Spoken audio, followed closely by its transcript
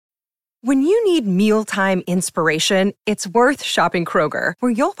When you need mealtime inspiration, it's worth shopping Kroger,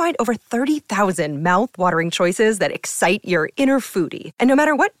 where you'll find over 30,000 mouth-watering choices that excite your inner foodie. And no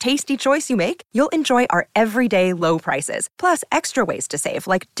matter what tasty choice you make, you'll enjoy our everyday low prices, plus extra ways to save,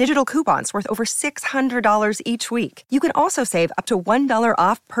 like digital coupons worth over $600 each week. You can also save up to $1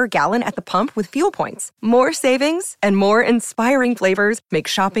 off per gallon at the pump with fuel points. More savings and more inspiring flavors make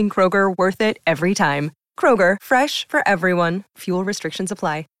shopping Kroger worth it every time. Kroger, fresh for everyone. Fuel restrictions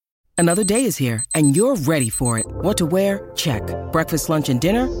apply. Another day is here, and you're ready for it. What to wear? Check. Breakfast, lunch, and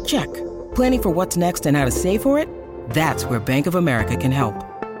dinner? Check. Planning for what's next and how to save for it? That's where Bank of America can help.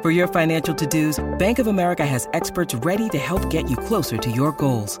 For your financial to-dos, Bank of America has experts ready to help get you closer to your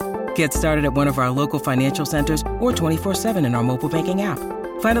goals. Get started at one of our local financial centers or 24/7 in our mobile banking app.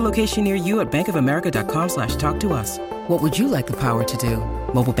 Find a location near you at bankofamerica.com/talktous. What would you like the power to do?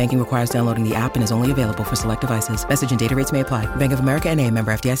 Mobile banking requires downloading the app and is only available for select devices. Message and data rates may apply. Bank of America N.A.,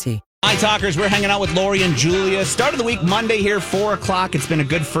 member FDIC. Hi, Talkers. We're hanging out with Lori and Julia. Start of the week, Monday here, 4 o'clock. It's been a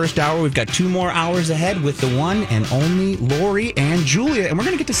good first hour. We've got 2 more hours ahead with the one and only Lori and Julia. And we're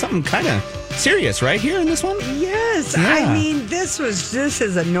going to get to something kind of serious right here in this one. Yes. Yeah. I mean, this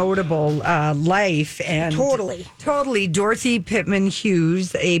is a notable life. And Totally. Dorothy Pittman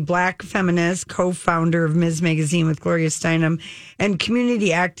Hughes, a black feminist, co-founder of Ms. Magazine with Gloria Steinem, and community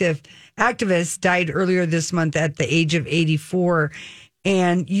activist, died earlier this month at the age of 84.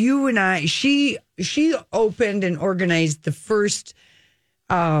 And you and I, she opened and organized the first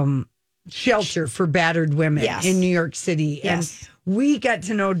shelter for battered women in New York City. Yes. And we got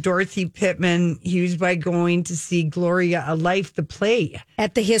to know Dorothy Pittman Hughes by going to see Gloria, A Life, the play.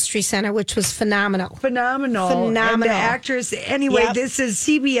 At the History Center, which was phenomenal. Phenomenal. And the actress, anyway, This is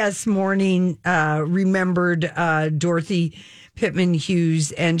CBS Morning remembered Dorothy Pittman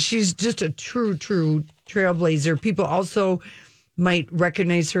Hughes, and she's just a true trailblazer. People also might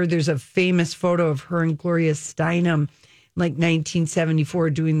recognize her. There's a famous photo of her and Gloria Steinem, like 1974,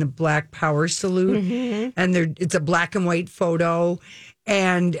 doing the Black Power salute. Mm-hmm. And it's a black and white photo.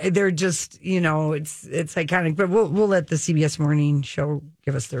 And they're just, it's iconic. But we'll let the CBS Morning show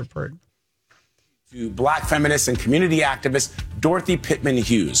give us the report. To black feminist and community activist Dorothy Pittman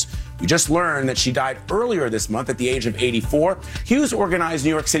Hughes. We just learned that she died earlier this month at the age of 84. Hughes organized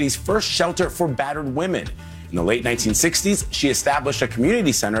New York City's first shelter for battered women. In the late 1960s, she established a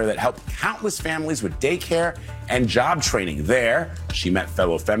community center that helped countless families with daycare and job training. There, she met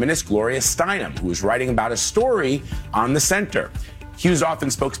fellow feminist Gloria Steinem, who was writing about a story on the center. Hughes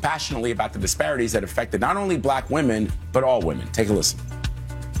often spoke passionately about the disparities that affected not only black women, but all women. Take a listen.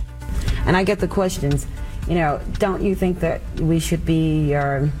 And I get the questions, don't you think that we should be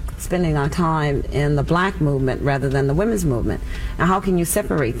spending our time in the black movement rather than the women's movement? Now, how can you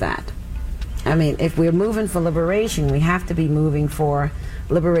separate that? I mean, if we're moving for liberation, we have to be moving for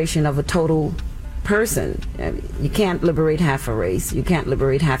liberation of a total person. You can't liberate half a race. You can't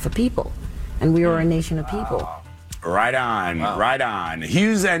liberate half a people. And we are a nation of people. Right on, right on.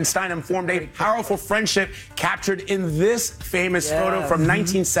 Hughes and Steinem formed a powerful friendship captured in this famous photo from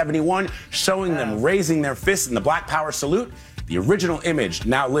 1971, showing them raising their fists in the Black Power salute. The original image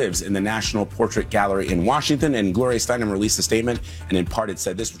now lives in the National Portrait Gallery in Washington, and Gloria Steinem released a statement, and in part it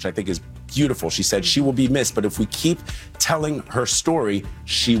said this, which I think is beautiful. She said, "She will be missed, but if we keep telling her story,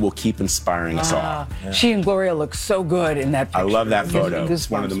 she will keep inspiring us all." She and Gloria look so good in that picture. I love that photo. It's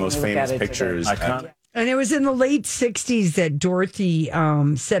one of the most famous pictures. And it was in the late 60s that Dorothy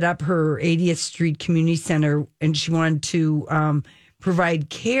set up her 80th Street Community Center, and she wanted to provide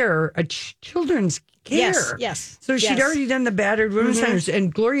care, children's care. Yes. So she'd already done the battered women's centers.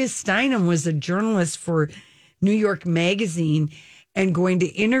 And Gloria Steinem was a journalist for New York Magazine and going to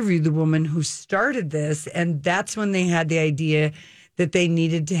interview the woman who started this. And that's when they had the idea that they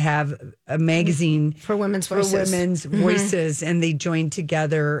needed to have a magazine for women's voices. And they joined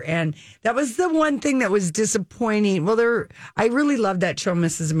together. And that was the one thing that was disappointing. Well, I really loved that show,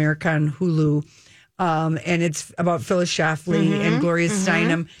 Mrs. America, on Hulu. And it's about Phyllis Schlafly and Gloria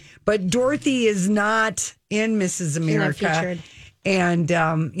Steinem. But Dorothy is not in Mrs. America. And,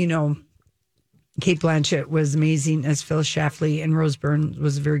 Kate Blanchett was amazing as Phyllis Schlafly, and Rose Byrne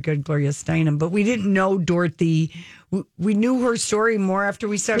was very good, Gloria Steinem. But we didn't know Dorothy. We knew her story more after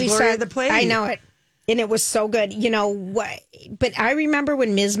we saw Gloria the play. I know it. And it was so good. But I remember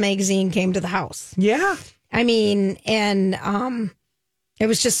when Ms. Magazine came to the house. Yeah. I mean, and it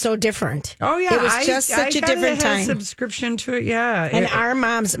was just so different. Oh, yeah. It was just such a different time. I subscription to it, yeah. And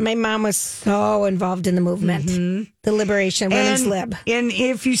my mom was so involved in the movement, the liberation, women's lib. And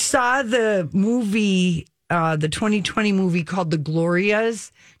if you saw the movie, the 2020 movie called The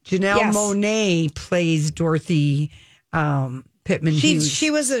Glorias, Janelle Monáe plays Dorothy Pittman Pittman Hughes.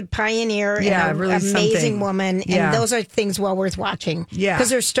 She was a pioneer and an really amazing something. woman. And those are things well worth watching. Yeah.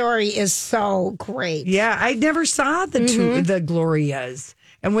 Because her story is so great. Yeah, I never saw the the Glorias.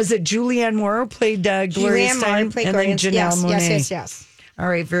 And was it Julianne Moore played Gloria Steinem? Played and Gloria, then Janelle Monáe. Yes. All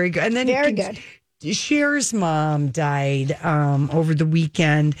right, very good. And then very good. Cher's mom died over the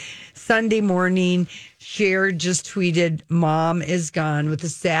weekend. Sunday morning, Cher just tweeted, "Mom is gone," with a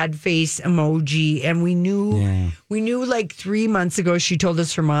sad face emoji. And we knew like 3 months ago, she told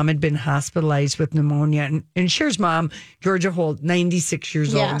us her mom had been hospitalized with pneumonia. And Cher's mom, Georgia Holt, 96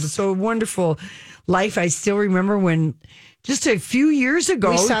 years old. So a wonderful life. I still remember when just a few years ago,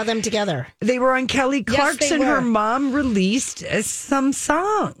 we saw them together. They were on Kelly Clarkson. Her mom released some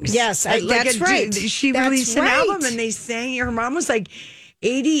songs. Yes, that's right. She released an album and they sang. Her mom was like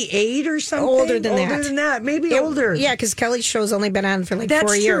 88 or something. Older than that. Maybe older. Yeah, because Kelly's show's only been on for like that's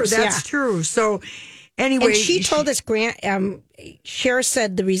 4 years. That's true. So anyway. And she told us, Cher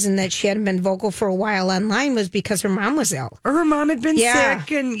said the reason that she hadn't been vocal for a while online was because her mom was ill. Or her mom had been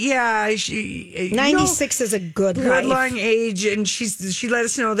sick. And she 96 is a good long age. And she let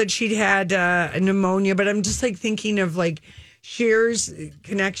us know that she'd had pneumonia. But I'm just like thinking of like, Cher's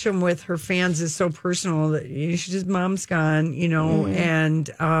connection with her fans is so personal that she's just mom's gone, and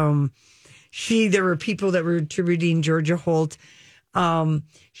there were people that were attributing Georgia Holt.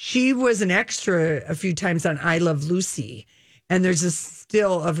 She was an extra a few times on I Love Lucy, and there's a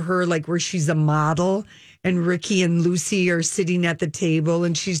still of her like where she's a model and Ricky and Lucy are sitting at the table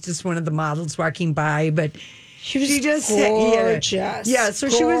and she's just one of the models walking by, but she just gorgeous. So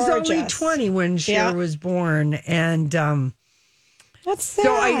she was only 20 when Cher was born, and that's sad.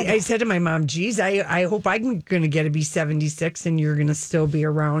 So I said to my mom, geez, I hope I'm going to get to be 76 and you're going to still be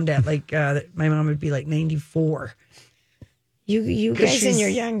around at like, my mom would be like 94. You guys in your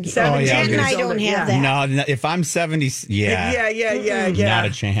young. And I don't have that. No, if I'm 70, Yeah. Not a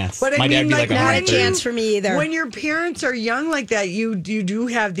chance. But My dad would be like not a chance for me either. When your parents are young like that, you do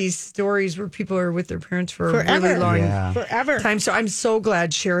have these stories where people are with their parents for a really long time. So I'm so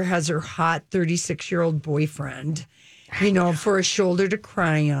glad Cher has her hot 36-year-old boyfriend, for a shoulder to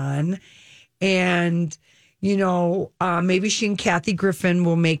cry on. And, maybe she and Kathy Griffin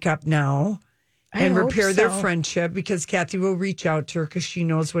will make up now and repair their friendship, because Kathy will reach out to her because she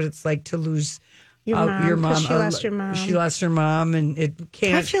knows what it's like to lose your mom. She lost her mom. She lost her mom, and it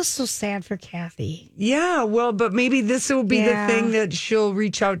can't. I feel so sad for Kathy. Yeah, well, but maybe this will be the thing that she'll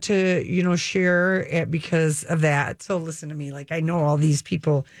reach out to, Cher because of that. So listen to me, like I know all these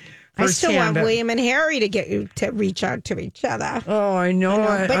people. I still want William and Harry to reach out to each other. Oh, I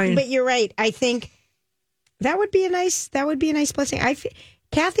know. But you're right. I think that would be a nice blessing.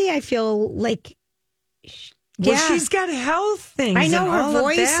 Kathy, I feel like. Well, she's got health things. I know her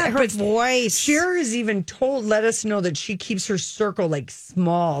voice. Cher has even let us know that she keeps her circle like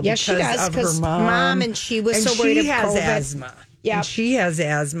small. Yes, she does, because her mom, and she was so worried about COVID. Asthma. Yeah, she has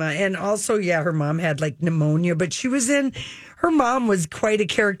asthma, and also, her mom had like pneumonia. But her mom was quite a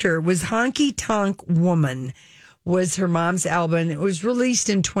character. It was Honky Tonk Woman. Was her mom's album. It was released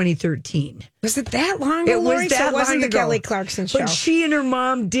in 2013. Was it that long ago? It was that it wasn't long the ago. Kelly Clarkson show. But she and her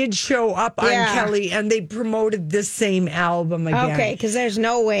mom did show up on Kelly, and they promoted this same album again. Okay, because there's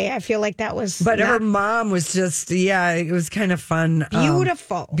no way. I feel like that was. But her mom was just, it was kind of fun.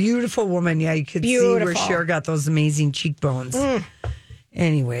 Beautiful. Beautiful woman. Yeah, you could see where Cher got those amazing cheekbones.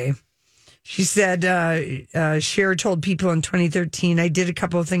 Anyway. She said, Cher told people in 2013, I did a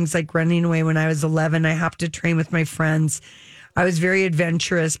couple of things like running away when I was 11. I hopped a train with my friends. I was very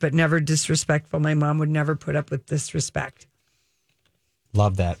adventurous, but never disrespectful. My mom would never put up with disrespect.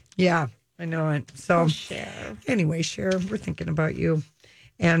 Love that. Yeah, I know it. So, anyway, Cher, we're thinking about you.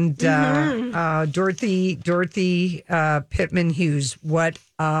 And Dorothy Pittman Hughes, what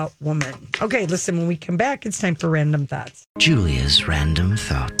a woman. Okay, listen, when we come back, it's time for Random Thoughts. Julia's Random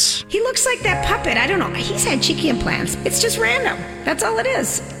Thoughts. He looks like that puppet. I don't know. He's had cheeky implants. It's just random. That's all it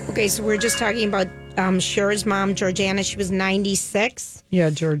is. Okay, so we're just talking about Cher's mom, Georgiana. She was 96.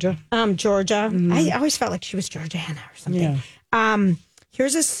 Yeah, Georgia. Georgia. Mm-hmm. I always felt like she was Georgiana or something. Yeah.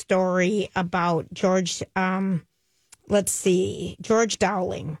 Here's a story about George... let's see, George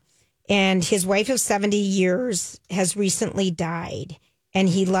Dowling, and his wife of 70 years has recently died, and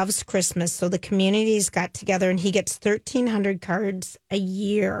he loves Christmas. So the community's got together, and he gets 1,300 cards a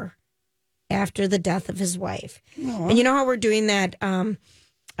year after the death of his wife. Aww. And you know how we're doing that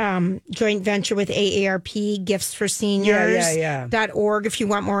joint venture with AARP, Gifts for Seniors, .org, if you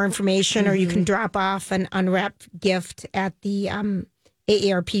want more information, or you can drop off an unwrapped gift at the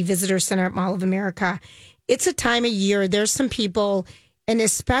AARP Visitor Center at Mall of America. It's a time of year. There's some people And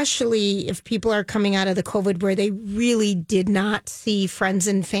especially if people are coming out of the COVID where they really did not see friends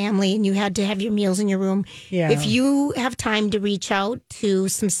and family and you had to have your meals in your room. Yeah. If you have time to reach out to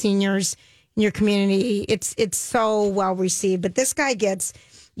some seniors in your community, it's so well received. But this guy gets,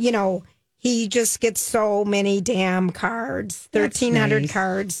 he just gets so many damn cards, 1,300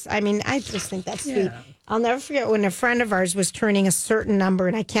 cards. I mean, I just think that's sweet. Yeah. I'll never forget when a friend of ours was turning a certain number,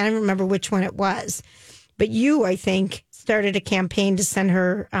 and I can't even remember which one it was. But you, I think, started a campaign to send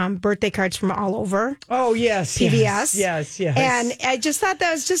her birthday cards from all over. Oh, yes. PBS. Yes. And I just thought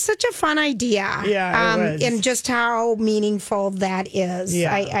that was just such a fun idea. Yeah, it was. And just how meaningful that is.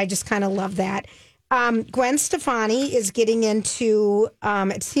 Yeah. I just kind of love that. Gwen Stefani is getting into,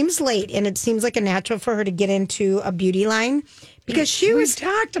 it seems late, and it seems like a natural for her to get into a beauty line. Because We've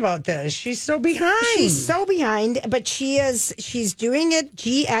talked about this. She's so behind. She's so behind, but she's doing it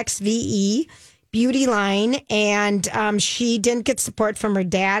GXVE beauty line, and she didn't get support from her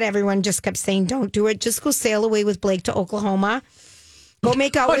dad. Everyone just kept saying, don't do it. Just go sail away with Blake to Oklahoma. Go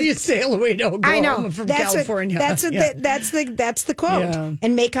make out How with... do you sail away to Oklahoma I know. from That's California? That's the quote. Yeah.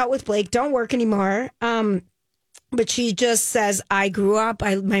 And make out with Blake. Don't work anymore. But she just says, I grew up,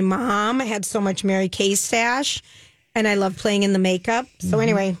 my mom had so much Mary Kay stash, and I love playing in the makeup. So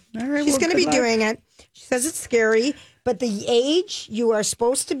anyway, All right, she's well, going to be good luck. doing it. She says it's scary, but the age you are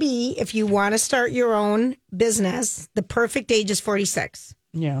supposed to be, if you want to start your own business, the perfect age is 46.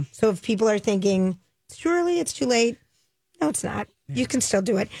 Yeah. So if people are thinking, it's too early, it's too late, no, it's not. You can still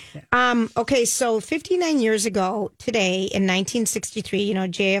do it. Yeah. Okay, so 59 years ago today in 1963,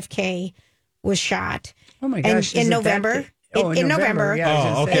 JFK was shot. Oh my gosh. In November. In November.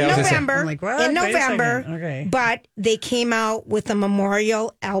 Yeah, Oh, okay. In I was gonna say- November. I'm like, what? In Wait a November. second. Okay. But they came out with a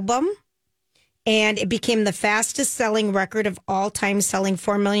memorial album, and it became the fastest selling record of all time, selling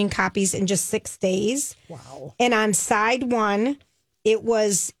 4 million copies in just 6 days. Wow. And on side one, it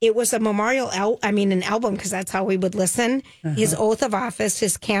was a memorial, an album, because that's how we would listen. His oath of office,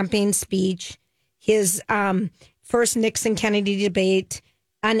 his campaign speech, his first Nixon-Kennedy debate,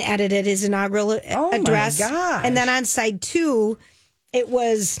 unedited, his inaugural address. My gosh. And then on side two, it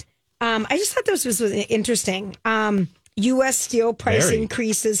was, I just thought this was interesting. U.S. steel price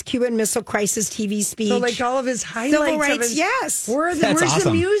increases, Cuban Missile Crisis TV speech. So like all of his highlights. Civil rights, of his, yes. Where's awesome.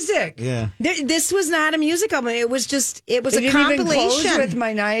 the music? Yeah. This was not a music album. It was They a didn't compilation. even close with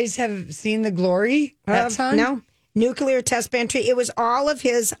 "Mine Eyes Have Seen the Glory." That song? No. Nuclear test ban tree. It was all of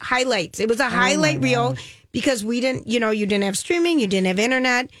his highlights. It was a highlight reel because we didn't, you didn't have streaming, you didn't have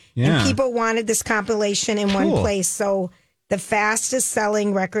internet, and people wanted this compilation in one place. So the fastest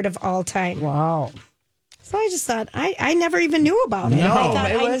selling record of all time. Wow. So I just thought, I never even knew about it. No, I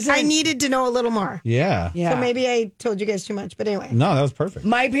thought it I needed to know a little more. Yeah. Yeah. So maybe I told you guys too much, but anyway. No, that was perfect.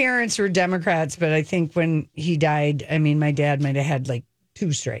 My parents were Democrats, but I think when he died, my dad might have had like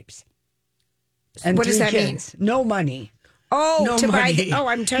 2 stripes. And What does 3 that kids. No money. Oh, No to money. buy.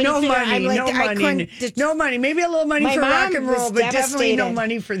 I'm trying no to figure. money. I'm like, no I money. couldn't. No money. Maybe a little money My for rock mom and was roll, but definitely no devastated.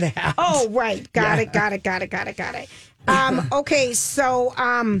 money for that. Oh, right. Got it. Okay,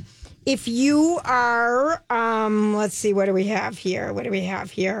 so if you are, let's see, what do we have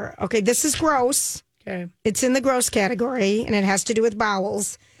here? Okay, this is gross. Okay. It's in the gross category, and it has to do with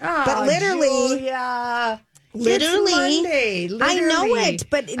bowels. But literally, It's Monday. I know Literally. it,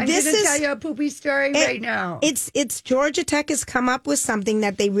 but I'm this gonna is tell you a poopy story right now. It's Georgia Tech has come up with something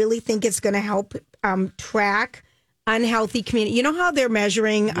that they really think is going to help track unhealthy community. You know how they're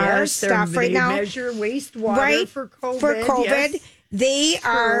measuring our stuff right now? They measure wastewater for COVID. For COVID, yes. they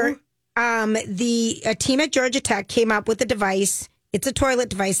are a team at Georgia Tech came up with a device. It's a toilet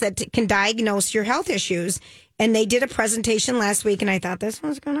device that can diagnose your health issues. And they did a presentation last week, and I thought this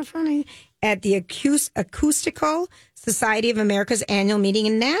was kind of funny, at the Acoustical Society of America's annual meeting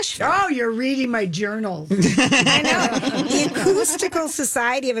in Nashville. Oh, you're reading my journals. I know. The Acoustical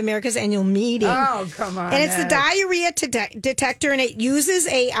Society of America's annual meeting. Oh, come on. And it's the diarrhea detector, and it uses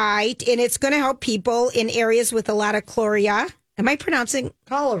AI, and it's going to help people in areas with a lot of chloria. Am I pronouncing?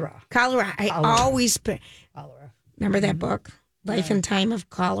 Cholera. Cholera. I always... Cholera. Remember that book? Life and Time of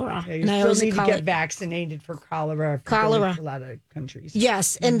Cholera. Yeah, you and I still always need to call get it vaccinated for cholera. Cholera. A lot of countries.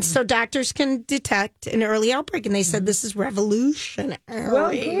 Yes, and so doctors can detect an early outbreak, and they said this is revolutionary. Well,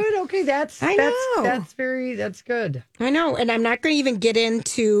 good. Okay, that's good. I know, and I'm not going to even get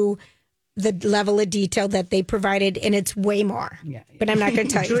into the level of detail that they provided, and it's way more. Yeah. But I'm not going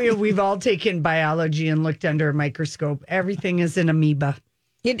to tell you. Julia, we've all taken biology and looked under a microscope. Everything is an amoeba.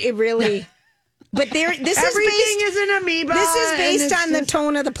 It really... But this everything is an amoeba. This is based on the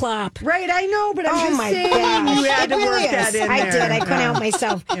tone of the plop. Right, I know, but I'm just saying gosh. you had to work that in there. I did. I couldn't help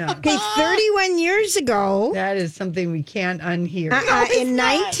myself. Yeah. Okay, 31 years ago. That is something we can't unhear. In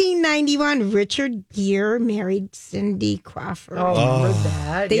 1991, Richard Gere married Cindy Crawford. Oh,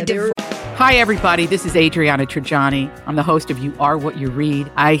 that. Hi, everybody. This is Adriana Trajani. I'm the host of You Are What You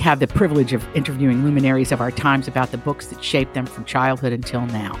Read. I have the privilege of interviewing luminaries of our times about the books that shaped them from childhood until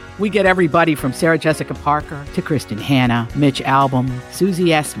now. We get everybody from Sarah Jessica Parker to Kristen Hanna, Mitch Albom, Susie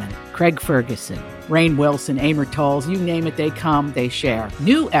Essman, Craig Ferguson, Rainn Wilson, Amor Tolls, you name it, they come, they share.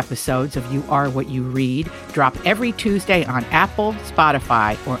 New episodes of You Are What You Read drop every Tuesday on Apple,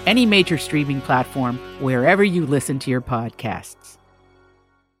 Spotify, or any major streaming platform wherever you listen to your podcasts.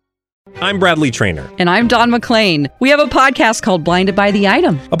 I'm Bradley Trainer. And I'm Don McClain. We have a podcast called Blinded by the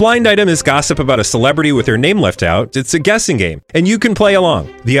Item. A blind item is gossip about a celebrity with their name left out. It's a guessing game, and you can play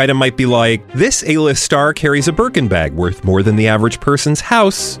along. The item might be like, this A-list star carries a Birkin bag worth more than the average person's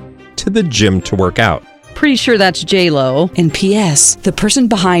house to the gym to work out. Pretty sure that's J-Lo. And P.S. the person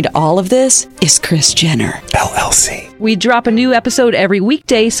behind all of this is Kris Jenner, LLC. We drop a new episode every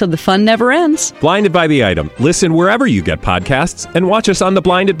weekday so the fun never ends. Blinded by the Item. Listen wherever you get podcasts and watch us on the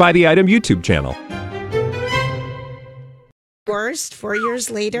Blinded by the Item YouTube channel. Worst, 4 years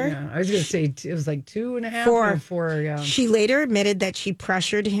later. Yeah, I was going to say it was like 2.5 4. or 4. Yeah. She later admitted that she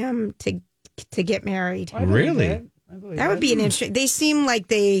pressured him to get married. Really? That would be an interesting. They seem like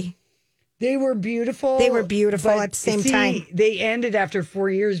they were beautiful. They were beautiful at the same time. They ended after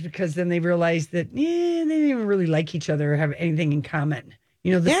 4 years because then they realized that they didn't even really like each other or have anything in common.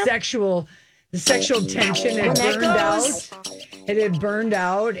 You know, the sexual tension had burned out. It had burned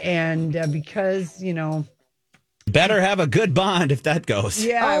out, and because better have a good bond if that goes.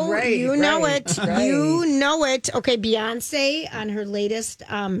 Yeah, right. You know it. Right. You know it. Okay, Beyonce on her latest.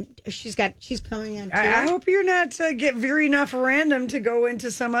 She's coming on tour. I hope you're not veering off random to go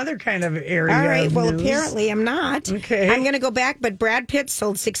into some other kind of area. All right. Well, news. apparently I'm not. Okay. I'm going to go back, but Brad Pitt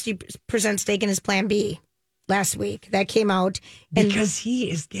sold 60% stake in his Plan B last week. That came out because he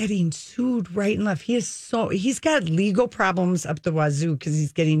is getting sued right and left. He's got legal problems up the wazoo because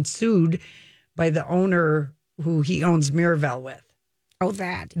he's getting sued by the owner who he owns Miraval with. Oh,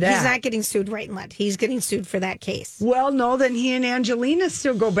 that. He's not getting sued right and left. He's getting sued for that case. Well, no, then he and Angelina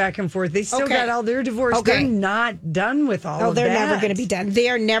still go back and forth. They still got all their divorce. Okay. They're not done with all of that. Oh, they're never going to be done.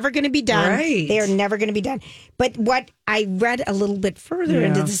 They are never going to be done. Right. They are never going to be done. But what I read a little bit further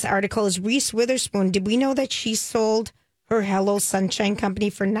into this article is Reese Witherspoon. Did we know that she sold her Hello Sunshine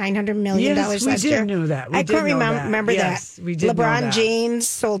company for $900 million last year? Yes, we did know that. I couldn't remember that. Yes, we did know LeBron that. James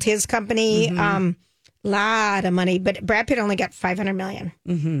sold his company. Mm-hmm. Lot of money, but Brad Pitt only got $500 million.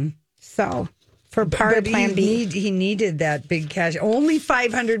 Mm-hmm. So for part of Plan B, he needed that big cash. Only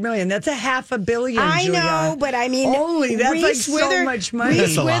 $500 million. That's $500 million. I Julia. know, but I mean, only that's so much money.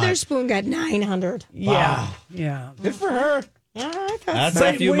 Reese Witherspoon got $900. Yeah, yeah. Good for her. Yeah, I thought that's so.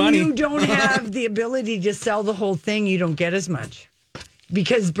 a few when money. You don't have the ability to sell the whole thing, you don't get as much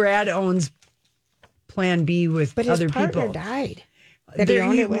because Brad owns Plan B with other people. But his partner died. That he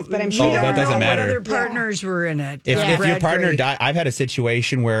owned it with, but I'm sure that doesn't matter. What other partners were in it? If your partner died, I've had a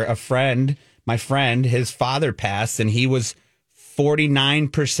situation where my friend, his father passed, and he was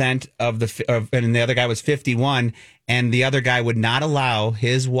 49% and the other guy was 51, and the other guy would not allow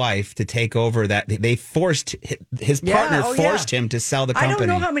his wife to take over that. They forced his partner forced him to sell the company. I don't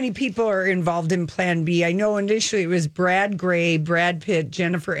know how many people are involved in Plan B. I know initially it was Brad Gray, Brad Pitt,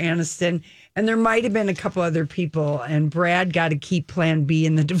 Jennifer Aniston. And there might have been a couple other people, and Brad got to keep Plan B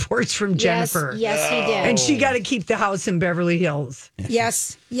in the divorce from Jennifer. Yes, he did. And she got to keep the house in Beverly Hills.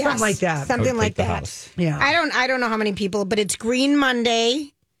 Yes. Something like that. Something like that. Yeah. I don't know how many people, but it's Green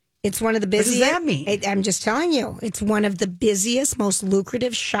Monday. It's one of the busiest. What does that mean? I'm just telling you, it's one of the busiest, most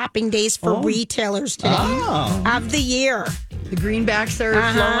lucrative shopping days for retailers today of the year. The greenbacks are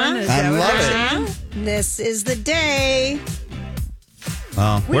flowing. I love it. This is the day.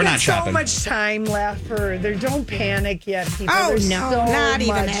 Well, we're not so shopping. Much time left for there. Don't panic yet, people. Oh, There's no, so not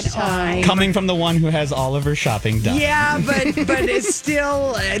even much at all. time. Coming from the one who has all of her shopping done. Yeah, but it's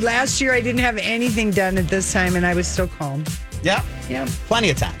still. Last year I didn't have anything done at this time, and I was still calm. Yeah. Yeah. Plenty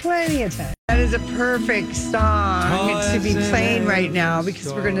of time. Plenty of time. That is a perfect song to be playing right now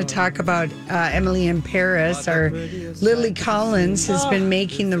because we're going to talk about Emily in Paris. Our Lily Collins has been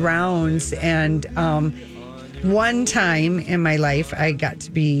making the rounds, and one time in my life, I got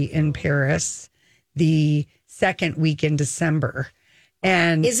to be in Paris the second week in December.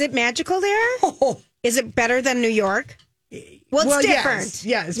 And is it magical there? Is it better than New York? Well, it's different.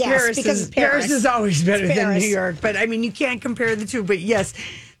 Yes, Paris is always better than New York. But I mean, you can't compare the two. But yes,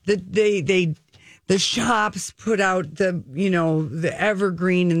 they the shops put out the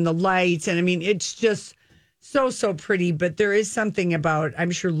evergreen and the lights. And I mean, it's just so pretty. But there is something about,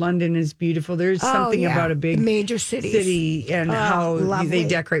 I'm sure London is beautiful. There's something about a big major city and how they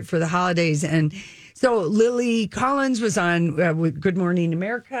decorate for the holidays. And so Lily Collins was on with Good Morning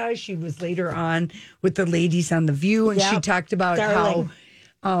America. She was later on with the ladies on The View. And she talked about how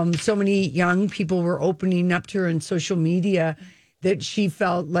so many young people were opening up to her on social media that she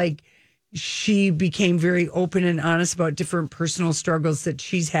felt like she became very open and honest about different personal struggles that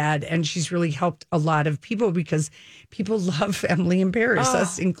she's had. And she's really helped a lot of people because people love Emily in Paris,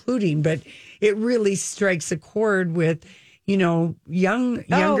 us including. But it really strikes a chord with,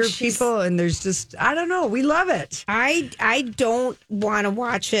 younger people. And there's just, I don't know. We love it. I don't want to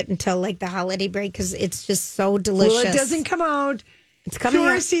watch it until like the holiday break because it's just so delicious. Well, it doesn't come out. It's coming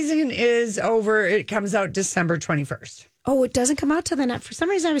Tourist season is over. It comes out December 21st. Oh, it doesn't come out till then. For some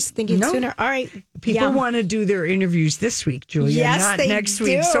reason, I was thinking sooner. All right. People want to do their interviews this week, Julia, not next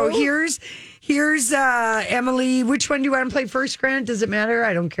week. So here's Emily. Which one do you want to play first, Grant? Does it matter?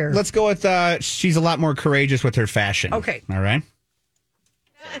 I don't care. Let's go with she's a lot more courageous with her fashion. Okay. All right.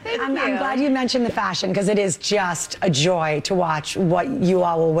 I'm glad you mentioned the fashion because it is just a joy to watch what you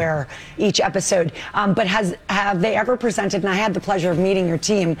all will wear each episode. But have they ever presented, and I had the pleasure of meeting your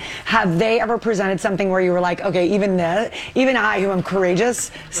team, have they ever presented something where you were like, okay, even I, who am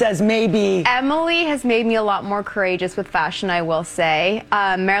courageous, says maybe... Emily has made me a lot more courageous with fashion, I will say.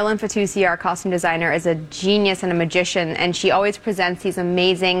 Marilyn Fatoussi, our costume designer, is a genius and a magician, and she always presents these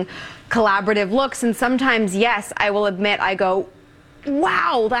amazing collaborative looks. And sometimes, yes, I will admit, I go,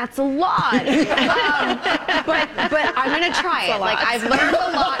 wow, that's a lot. But I'm going to try it. Like, I've learned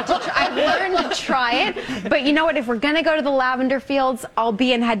a lot. I've learned to try it. But you know what? If we're going to go to the lavender fields, I'll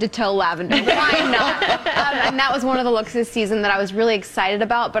be in head-to-toe lavender. Why not? And that was one of the looks this season that I was really excited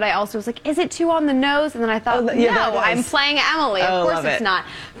about. But I also was like, is it too on the nose? And then I thought, no, I'm playing Emily. Of course it's not.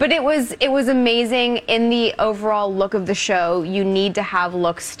 But it was amazing. In the overall look of the show, you need to have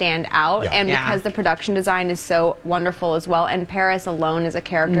looks stand out. Yeah. And because the production design is so wonderful as well, and Paris alone is a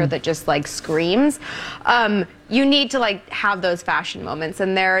character that just like screams, you need to like have those fashion moments,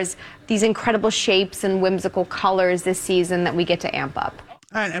 and there's these incredible shapes and whimsical colors this season that we get to amp up.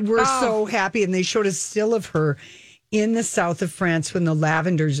 And we're so happy, and they showed a still of her in the south of France when the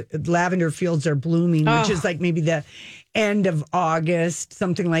lavender fields are blooming, which is like maybe the end of August,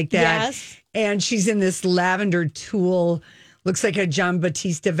 something like that. Yes. And she's in this lavender tulle. Looks like a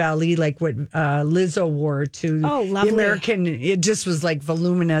Giambattista Valli, like what Lizzo wore to the American. It just was like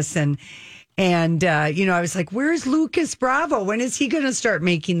voluminous. And I was like, where's Lucas Bravo? When is he going to start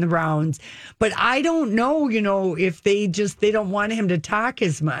making the rounds? But I don't know, if they don't want him to talk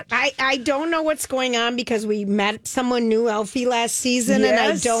as much. I don't know what's going on because we met someone new, Elfie, last season, and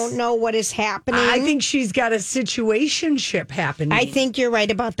I don't know what is happening. I think she's got a situationship happening. I think you're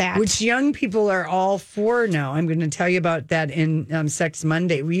right about that. Which young people are all for now. I'm going to tell you about that in Sex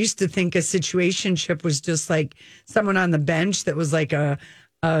Monday. We used to think a situationship was just like someone on the bench that was like a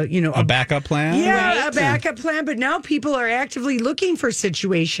backup plan? Yeah, a backup plan. But now people are actively looking for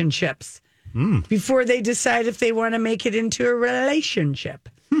situationships before they decide if they want to make it into a relationship.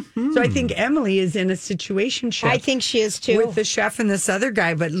 So I think Emily is in a situationship. I think she is too. With the chef and this other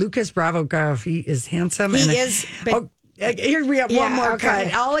guy. But Lucas Bravo, God, he is handsome. He is. Here we have one more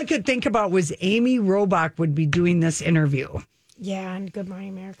cut. All I could think about was Amy Robach would be doing this interview. Yeah, and Good Morning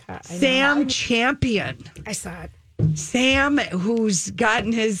America. Sam Champion. I saw it. Sam, who's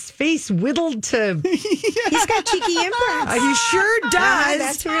gotten his face whittled to... He's got cheeky implants. He sure does.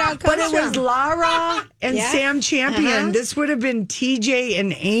 That's where it all comes But it was Lara and Sam Champion. This would have been TJ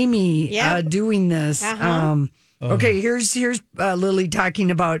and Amy doing this. Okay, here's Lily talking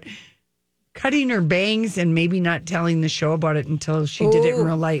about cutting her bangs and maybe not telling the show about it until she did it in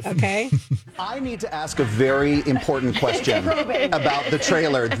real life. Okay. I need to ask a very important question about the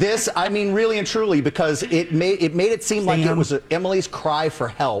trailer. This, I mean, really and truly, because it made it seem like it was Emily's cry for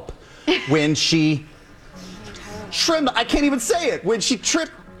help when she trimmed. I can't even say it. When she cut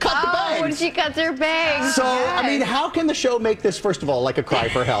the bangs. When she cuts her bangs. So, I mean, how can the show make this, first of all, like a cry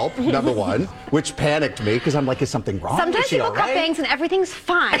for help, number one, which panicked me because I'm like, is something wrong? Sometimes people cut bangs and everything's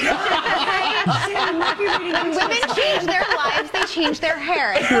fine. When women change their lives, they change their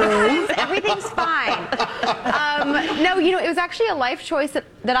hair. Everything's fine. No, it was actually a life choice that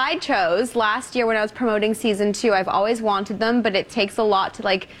I chose last year when I was promoting season 2. I've always wanted them, but it takes a lot to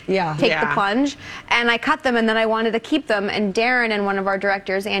take the plunge. And I cut them, and then I wanted to keep them. And Darren and one of our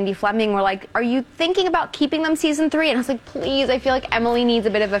directors, Andy Fleming, were like, are you thinking about keeping them season 3? And I was like, please, I feel like Emily needs a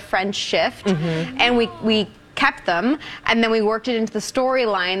bit of a French shift. And we kept them, and then we worked it into the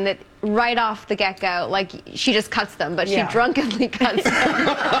storyline that right off the get-go, like she just cuts them, but she drunkenly cuts them. And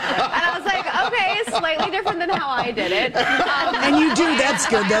I was like, okay, it's slightly different than how I did it. And you do, that's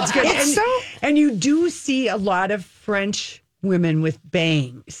good. And you do see a lot of French women with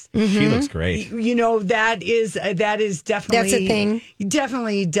bangs. She looks great. You know, that is definitely, that's a thing.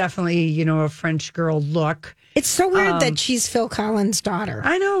 Definitely, you know, a French girl look. It's so weird that she's Phil Collins' daughter.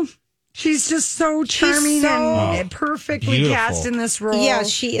 I know. She's just so charming and perfectly beautiful. cast in this role. Yeah,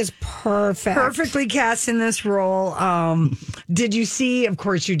 she is perfect. Perfectly cast in this role. Did you see? Of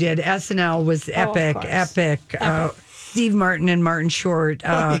course you did. SNL was epic. Steve Martin and Martin Short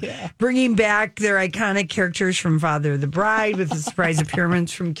bringing back their iconic characters from Father of the Bride with a surprise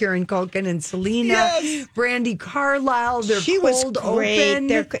appearance from Kieran Culkin and Selena. Yes. Brandy Carlisle. Their she cold was great.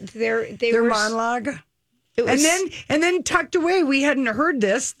 open. Their monologue. And then tucked away, we hadn't heard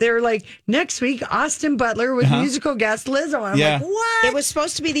this. They're like, next week, Austin Butler with musical guest Lizzo. I'm like, what? It was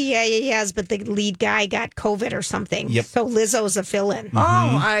supposed to be the Yeah Yeahs, but the lead guy got COVID or something. Yep. So Lizzo's a fill-in. Oh,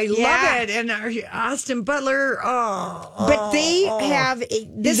 I love it. And Austin Butler, But they have...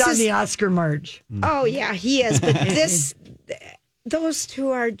 He's on the Oscar march. Oh, yeah, he is. But those two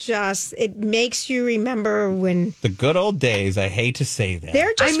are just, it makes you remember when... The good old days, I hate to say that.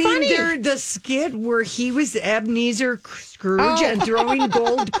 They're just funny. They're the skit where he was Ebenezer Scrooge and throwing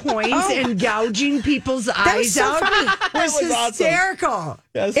gold coins and gouging people's eyes so out. funny. Was hysterical. Awesome.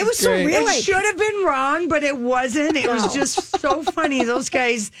 Yes, it was so real. It should have been wrong, but it wasn't. It was just so funny. Those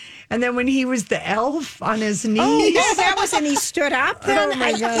guys. And then when he was the elf on his knees. That was, and he stood up. Oh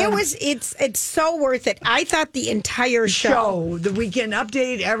my God. It's so worth it. I thought the entire show, the Weekend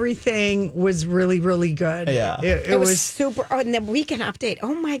Update, everything was really, really good. Yeah. It was super. Oh, and the Weekend Update.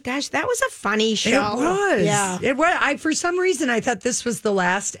 Oh my gosh, that was a funny show. It was. Yeah. It was. For some reason, I thought this was the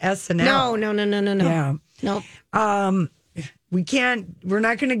last SNL. No. Yeah. Nope. We're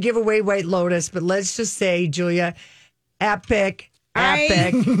not going to give away White Lotus, but let's just say, Julia, epic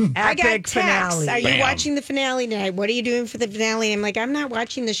I got texts. finale. Are you watching the finale tonight? What are you doing for the finale? I'm like, I'm not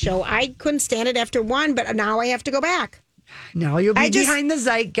watching the show. I couldn't stand it after one, but now I have to go back. No, you'll be behind the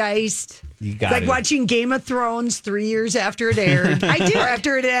zeitgeist. You got like it. watching Game of Thrones 3 years after it aired. I did. Or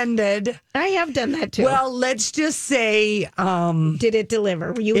after it ended. I have done that too. Well, let's just say, did it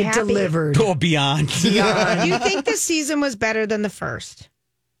deliver? Were you it happy? Delivered. Go beyond. Do you think the season was better than the first?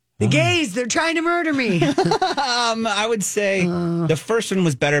 The gays, they're trying to murder me. I would say the first one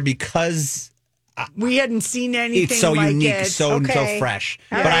was better because we hadn't seen anything. It's so like unique, it. so fresh.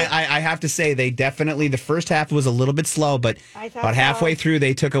 But I have to say, they definitely, the first half was a little bit slow, but about halfway through,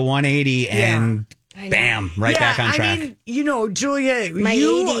 they took a 180 and bam, back on track. I mean, you know, Julia,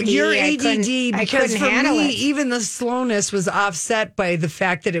 ADD, your ADD, because for me, it. even the slowness was offset by the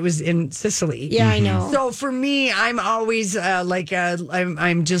fact that it was in Sicily. Yeah, I know. So for me, I'm always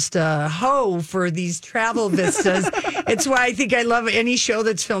I'm just a hoe for these travel vistas. It's why I think I love any show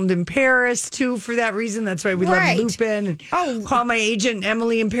that's filmed in Paris too. For that reason, that's why we love Lupin and Call My Agent,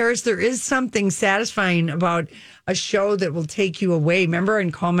 Emily in Paris. There is something satisfying about a show that will take you away. Remember,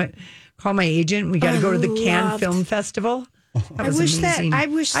 and Call My Agent. We got to go to the Cannes Film Festival. That was amazing.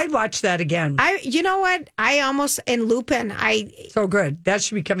 I'd watch that again. You know what? I almost in Lupin. So good. That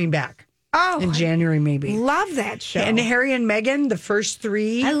should be coming back. In January maybe. Love that show. And Harry and Meghan, the first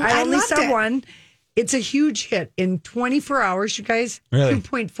three. I only saw one. It's a huge hit in 24 hours. You guys, really?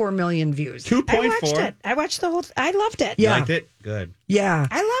 2.4 million views. 2.4. I watched it. I watched the whole. I loved it. You liked it? Good. Yeah,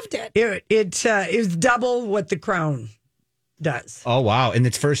 I loved it. It was double what The Crown does. Oh wow! In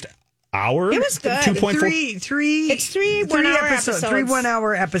its first hour, it was good. 2.4. It's three 1 hour episodes. 3 1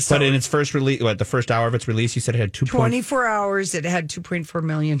 hour episodes. But in its first release, the first hour of its release, you said it had 24 hours. It had 2.4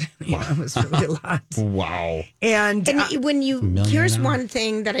 million. Yeah, it was really a lot. Wow. And when here's one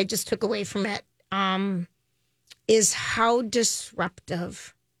thing that I just took away from it, is how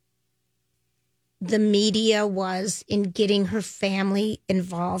disruptive the media was in getting her family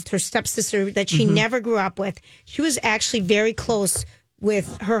involved. Her stepsister that she never grew up with, she was actually very close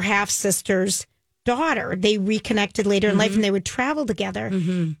with her half-sister's daughter. They reconnected later in life and they would travel together.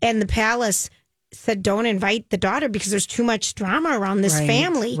 And the palace said, don't invite the daughter because there's too much drama around this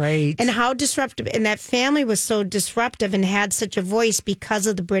family. Right. And how disruptive. And that family was so disruptive and had such a voice because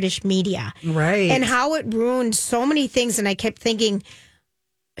of the British media. Right. And how it ruined so many things. And I kept thinking,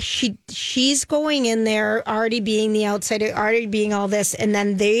 she's going in there already being the outsider, already being all this. And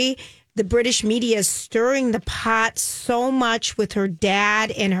then the British media is stirring the pot so much with her dad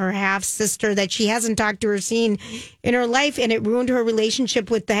and her half-sister that she hasn't talked to or seen in her life. And it ruined her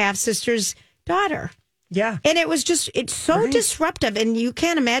relationship with the half-sister's daughter. Yeah. And it was just, it's so disruptive. And you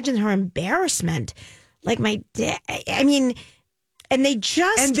can't imagine her embarrassment. Like my dad, I mean, And they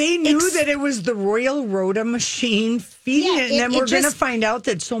knew that it was the Royal Rhoda machine feeding it. And then we're going to find out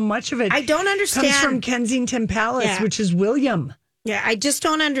that so much of it I don't understand. comes from Kensington Palace, which is William. Yeah, I just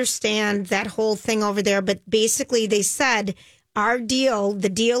don't understand that whole thing over there. But basically, they said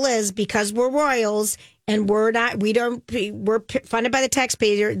the deal is because we're royals and we're funded by the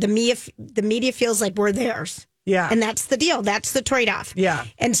taxpayer. The media feels like we're theirs. Yeah. And that's the deal. That's the trade-off. Yeah.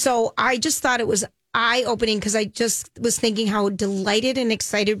 And so I just thought it was eye-opening because I just was thinking how delighted and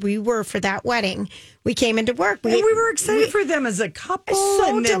excited we were for that wedding. We came into work. We were excited for them as a couple.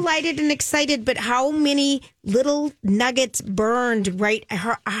 So delighted and excited, but how many little nuggets burned, right?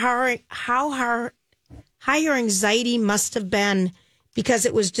 How high her anxiety must have been because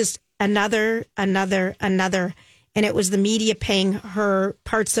it was just another. And it was the media paying her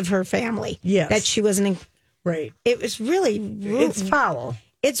parts of her family. Yes. That she wasn't... Right. It was really... It's foul.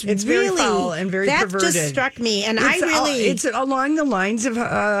 It's really very foul and very perverted. That just struck me. And it's along the lines of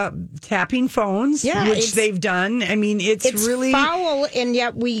tapping phones, which they've done. I mean, it's really foul. And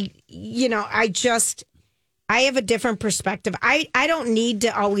yet I have a different perspective. I don't need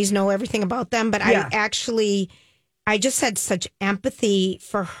to always know everything about them, but I just had such empathy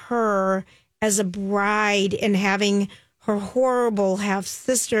for her as a bride and having her horrible half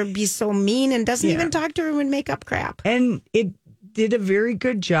sister be so mean and doesn't even talk to her and make up crap. And it did a very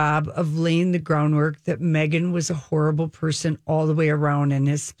good job of laying the groundwork that Meghan was a horrible person all the way around and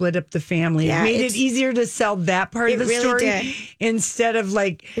has split up the family. Yeah, it made it easier to sell that part of the story did. Instead of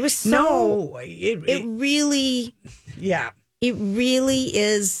like it was it really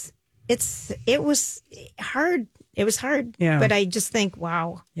is. It was hard. It was hard. Yeah. But I just think,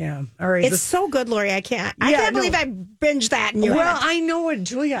 wow. Yeah. All right. It's so good, Lori. I can't believe I binged that in your Well, head. I know it,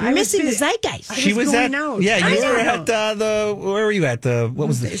 Julia. I'm missing the zeitgeist. She was at out. Yeah, you were at where were you at what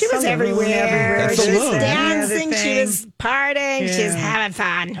was the She was everywhere. She was dancing, she was partying, she was having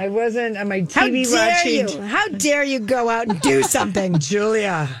fun. I wasn't on my TV watching. How dare you go out and do something,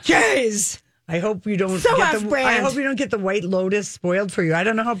 Julia? Jeez. I hope you don't. I hope you don't get the White Lotus spoiled for you. I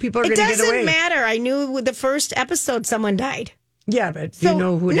don't know how people are going to get away. It doesn't matter. I knew with the first episode someone died. Yeah, but do you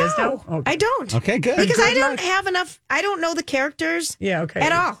know who it is now? Okay. I don't. Okay, good. Because I don't have enough. I don't know the characters. Yeah, okay.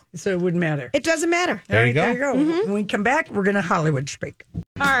 At all. So it wouldn't matter. It doesn't matter. There you go. There you go. Mm-hmm. When we come back, we're going to Hollywood speak.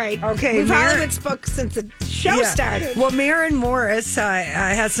 All right. Okay. We've Hollywood spoke since the show started. Well, Maren Morris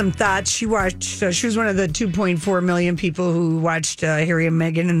has some thoughts. She watched. She was one of the 2.4 million people who watched Harry and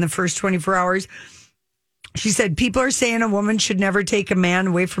Meghan in the first 24 hours. She said, people are saying a woman should never take a man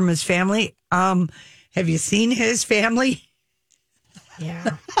away from his family. Have you seen his family?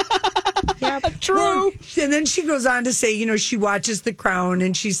 Yeah. Yeah, true. And then she goes on to say, she watches The Crown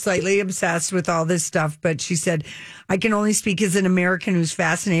and she's slightly obsessed with all this stuff. But she said, I can only speak as an American who's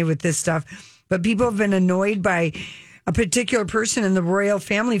fascinated with this stuff. But people have been annoyed by a particular person in the royal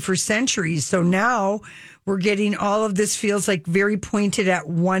family for centuries. So now we're getting all of this feels like very pointed at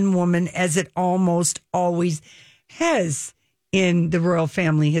one woman, as it almost always has in the royal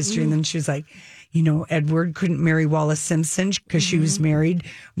family history. And then she was like, Edward couldn't marry Wallis Simpson because she was married.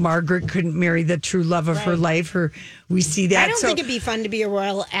 Margaret couldn't marry the true love of her life. We see that. I don't think it'd be fun to be a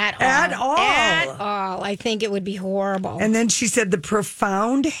royal at all. At all. At all. I think it would be horrible. And then she said the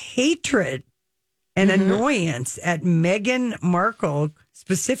profound hatred and annoyance at Meghan Markle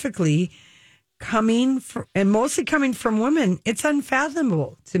specifically mostly coming from women. It's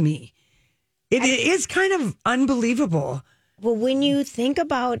unfathomable to me. It is kind of unbelievable. Well, when you think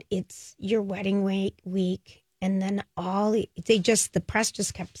about it's your wedding week, and then the press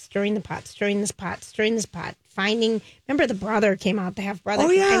just kept stirring the pot, remember the brother came out, the half brother.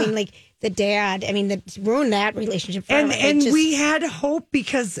 Oh, yeah. I mean, the dad, that ruined that relationship forever. And we had hope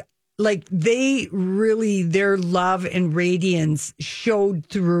because their love and radiance showed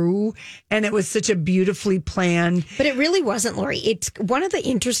through, and it was such a beautifully planned. But it really wasn't, Lori. It's one of the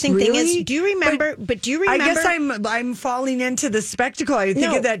interesting things is, do you remember? I guess I'm falling into the spectacle. I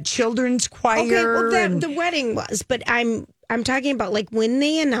think of that children's choir. Okay, well, the wedding was, but I'm talking about when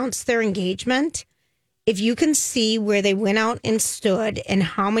they announced their engagement. If you can see where they went out and stood and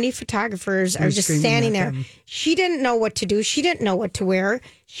how many photographers are just standing there. She didn't know what to do. She didn't know what to wear.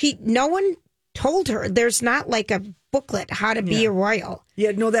 No one told her. There's not a booklet how to be a royal.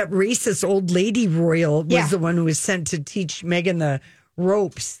 Yeah, no, that racist old lady royal was the one who was sent to teach Meghan the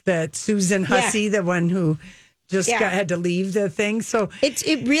ropes. That Susan Hussey, the one who just had to leave the thing. So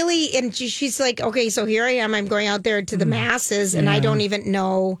it really, and she's like, okay, so here I am. I'm going out there to the masses and I don't even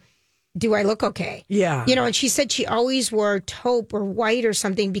know. Do I look okay? Yeah. And she said she always wore taupe or white or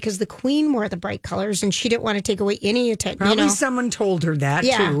something because the queen wore the bright colors and she didn't want to take away any attention. Probably someone told her that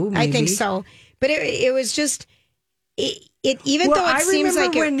too. Maybe. I think so. But it was just, even though it seems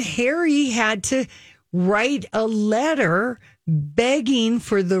like when Harry had to write a letter begging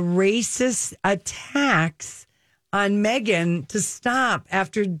for the racist attacks on Meghan to stop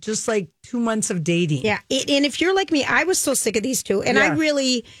after just like 2 months of dating. Yeah. And if you're like me, I was so sick of these two. And I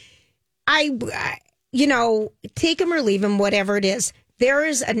really, take them or leave them, whatever it is. There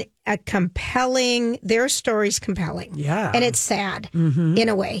is a compelling, their story's compelling. Yeah. And it's sad in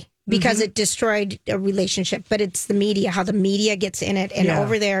a way because it destroyed a relationship. But it's the media, how the media gets in it. And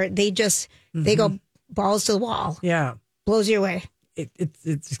over there, they just, they go balls to the wall. Yeah. Blows you away.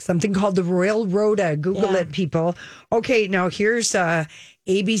 It's something called the Royal Rota. Google it, people. Okay, now here's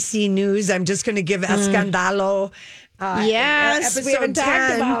ABC News. I'm just going to give Escandalo. Yes, we haven't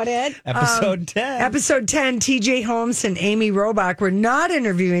talked about it. Episode 10. Episode 10, TJ Holmes and Amy Robach were not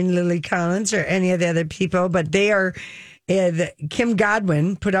interviewing Lily Collins or any of the other people, but they are, Kim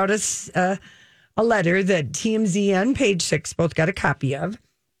Godwin put out a letter that TMZ and Page 6 both got a copy of.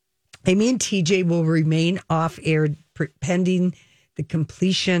 Amy and TJ will remain off air pending the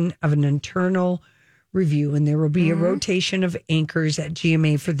completion of an internal review, and there will be a rotation of anchors at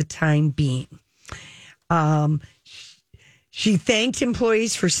GMA for the time being. She thanked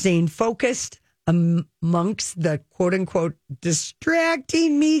employees for staying focused amongst the quote-unquote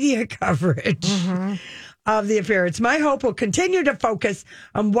distracting media coverage of the affair. It's my hope we'll continue to focus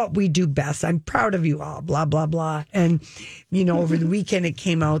on what we do best. I'm proud of you all, blah, blah, blah. And, over the weekend it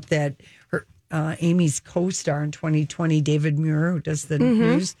came out that Amy's co-star in 2020, David Muir, who does the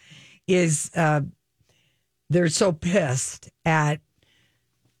news, is they're so pissed at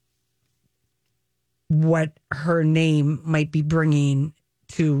what her name might be bringing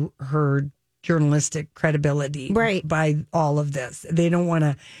to her journalistic credibility by all of this. They don't want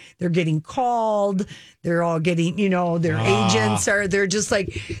to, they're getting called, they're all getting, their agents they're just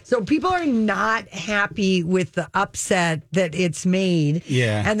like, so people are not happy with the upset that it's made.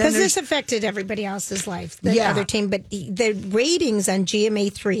 Yeah. And because this affected everybody else's life, the other team, but the ratings on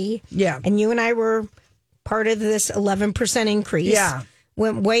GMA3, and you and I were part of this 11% increase,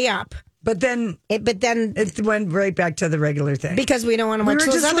 went way up. But then it went right back to the regular thing because we don't want to watch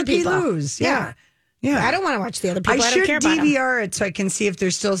those other people lose. Yeah. I don't want to watch the other people. I don't care about DVR it so I can see if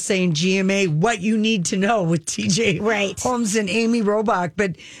they're still saying GMA. What you need to know with TJ Holmes and Amy Robach.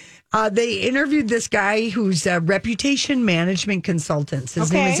 But they interviewed this guy who's a reputation management consultant.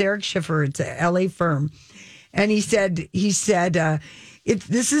 His name is Eric Schiffer. It's a LA firm, and he said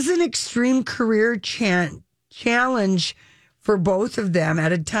this is an extreme career challenge for both of them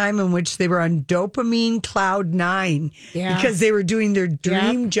at a time in which they were on dopamine cloud 9 because they were doing their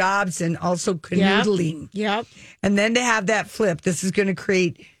dream jobs and also canoodling. Yep. And then to have that flip, this is going to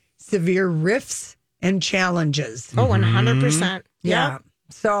create severe rifts and challenges. Oh, 100%. Yeah.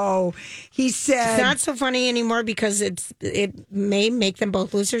 So he said... It's not so funny anymore because it may make them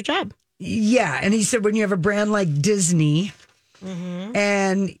both lose their job. Yeah. And he said when you have a brand like Disney,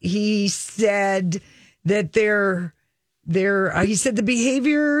 and he said that he said the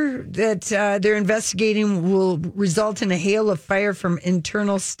behavior that they're investigating will result in a hail of fire from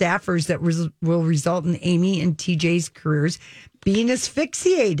internal staffers that will result in Amy and TJ's careers being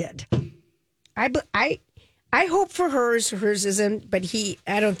asphyxiated. I hope for hers isn't, but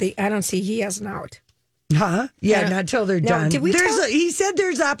I don't see he has an out. Huh? Yeah, not till they're done. He said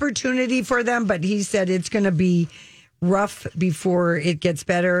there's opportunity for them, but he said it's going to be rough before it gets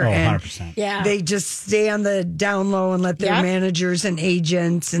better. 100%. Yeah. They just stay on the down low and let their managers and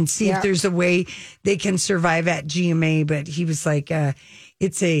agents and see if there's a way they can survive at GMA. But he was like,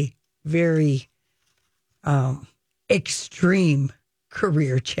 it's a very extreme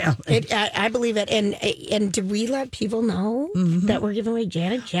career challenge. I believe it. And do we let people know that we're giving away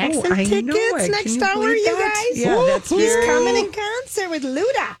Janet Jackson tickets next hour, you guys? Yeah, he's coming in concert with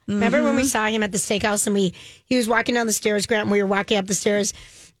Luda. Remember when we saw him at the steakhouse and he was walking down the stairs, Grant, and we were walking up the stairs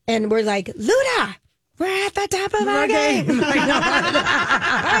and we're like, Luda, we're at the top of our game. Oh,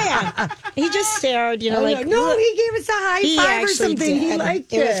 yeah. He just stared, no, he gave us a high five or something. He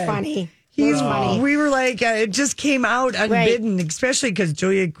liked it. It was funny. Funny. We were like, it just came out unbidden, especially because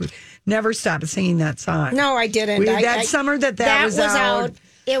Julia never stopped singing that song. No, I didn't. That summer that was out.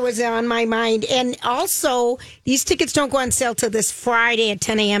 It was on my mind. And also, these tickets don't go on sale till this Friday at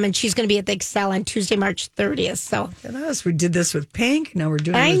 10 a.m. And she's going to be at the Excel on Tuesday, March 30th. So look at us. We did this with Pink. Now we're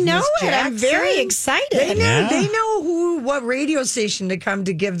doing it with Miss Jackson. I'm very excited. They know what radio station to come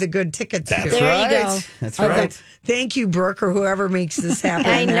to give the good tickets to. That's There you right. go. That's right. Thank you, Brooke, or whoever makes this happen.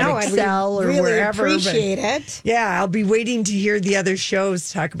 I know. At I Excel would or really wherever. appreciate it. Yeah, I'll be waiting to hear the other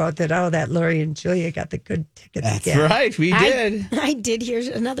shows talk about that. Oh, that Lori and Julia got the good tickets. That's again. right. We did. I did hear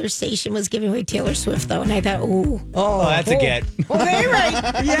another station was giving away Taylor Swift, though, and I thought, ooh. Oh, that's a get. Okay,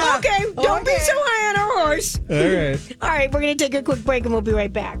 right. Yeah. Okay, don't be so high on our horse. All right. All right, we're going to take a quick break, and we'll be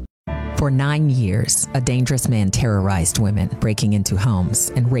right back. For 9 years, a dangerous man terrorized women, breaking into homes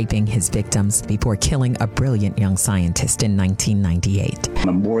and raping his victims before killing a brilliant young scientist in 1998.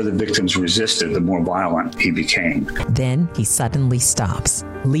 The more the victims resisted, the more violent he became. Then he suddenly stops,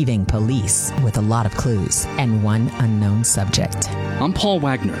 leaving police with a lot of clues and one unknown subject. I'm Paul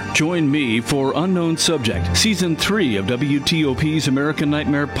Wagner. Join me for Unknown Subject, Season 3 of WTOP's American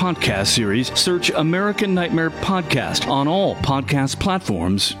Nightmare podcast series. Search American Nightmare Podcast on all podcast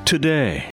platforms today.